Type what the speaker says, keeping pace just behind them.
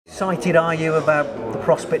Excited are you about the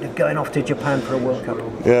prospect of going off to Japan for a World Cup?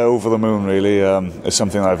 Yeah, over the moon really. It's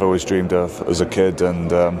something I've always dreamed of as a kid,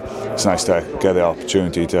 and it's nice to get the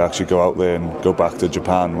opportunity to actually go out there and go back to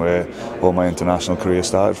Japan, where all my international career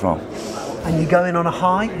started from. And you're going on a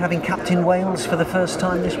high, having captained Wales for the first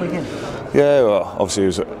time this weekend? Yeah, well, obviously it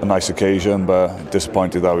was a nice occasion, but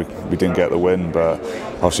disappointed that we didn't get the win. But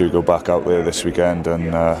obviously we go back out there this weekend,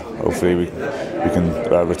 and hopefully we can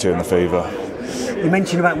return the favour. You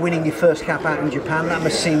mentioned about winning your first cap out in Japan. That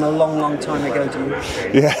must seem a long, long time ago to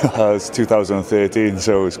you. Yeah, it's 2013,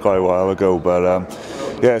 so it's quite a while ago. But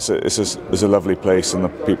yeah, it's a lovely place, and the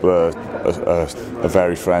people are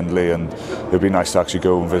very friendly, and it'd be nice to actually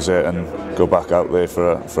go and visit and go back out there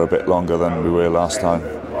for a bit longer than we were last time.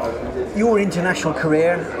 Your international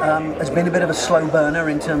career has been a bit of a slow burner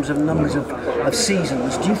in terms of numbers of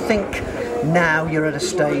seasons. Do you think now you're at a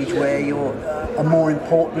stage where you're a more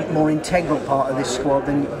important, more integral part of this squad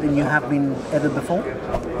than you have been ever before?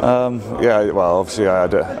 Yeah, well, obviously I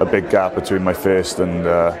had a big gap between my first and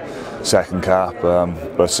second cap,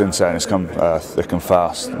 but since then it's come thick and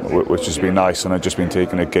fast, which has been nice, and I've just been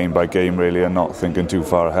taking it game by game really, and not thinking too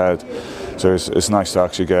far ahead. So it's nice to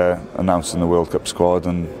actually get announced in the World Cup squad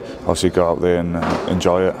and obviously go out there and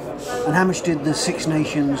enjoy it. And how much did the Six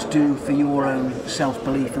Nations do for your own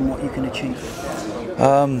self-belief and what you can achieve?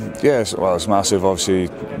 Yes, well, it's massive. Obviously,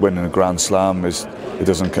 winning a Grand Slam it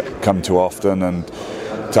doesn't come too often, and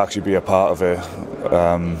to actually be a part of it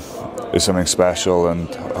is something special. And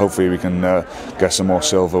hopefully, we can get some more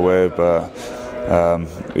silverware. But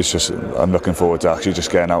it's just I'm looking forward to actually just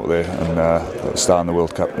getting out there and starting the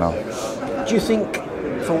World Cup now. Do you think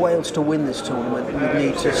for Wales to win this tournament, you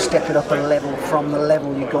need to step it up a level from the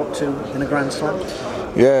level you got to in a Grand Slam?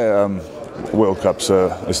 Yeah. World Cups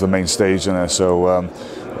is the main stage in it, so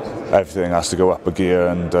everything has to go up a gear,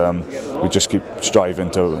 and we just keep striving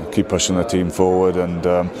to keep pushing the team forward and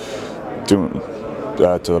doing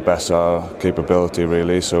to the best of our capability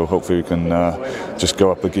really. So hopefully we can just go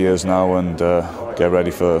up the gears now and get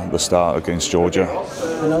ready for the start against Georgia.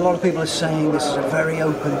 And a lot of people are saying this is a very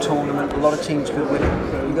open tournament, a lot of teams could win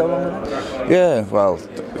it. You go along with that? Yeah, well,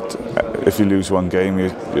 if you lose one game,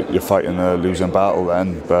 you're fighting a losing battle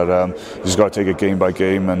then. But you just got to take it game by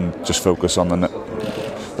game and just focus on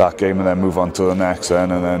that game, and then move on to the next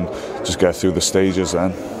then, and then just get through the stages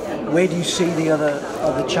then. Where do you see the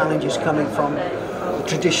other challenges coming from? The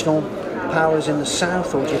traditional powers in the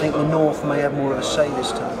south, or do you think the north may have more of a say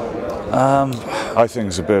this time? I think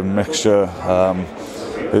it's a bit of a mixture.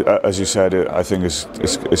 As you said, I think it's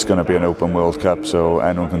going to be an open World Cup, so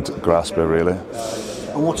anyone can grasp it really.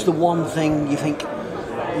 And what's the one thing you think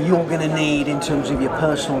you're going to need in terms of your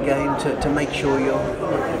personal game to make sure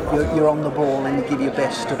you're on the ball and you give your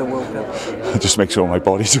best at a World Cup? Just make sure my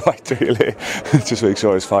body's right really. Just make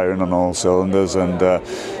sure it's firing on all cylinders, and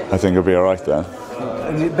I think it'll be all right then.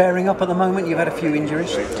 Is it bearing up at the moment? You've had a few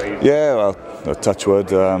injuries. Yeah, well, touch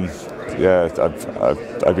wood. Yeah,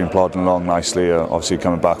 I've been plodding along nicely. Obviously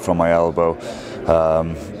coming back from my elbow,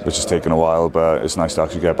 which has taken a while, but it's nice to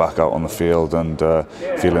actually get back out on the field and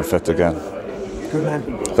feeling fit again. Good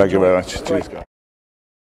man. Thank you very much. Cheers.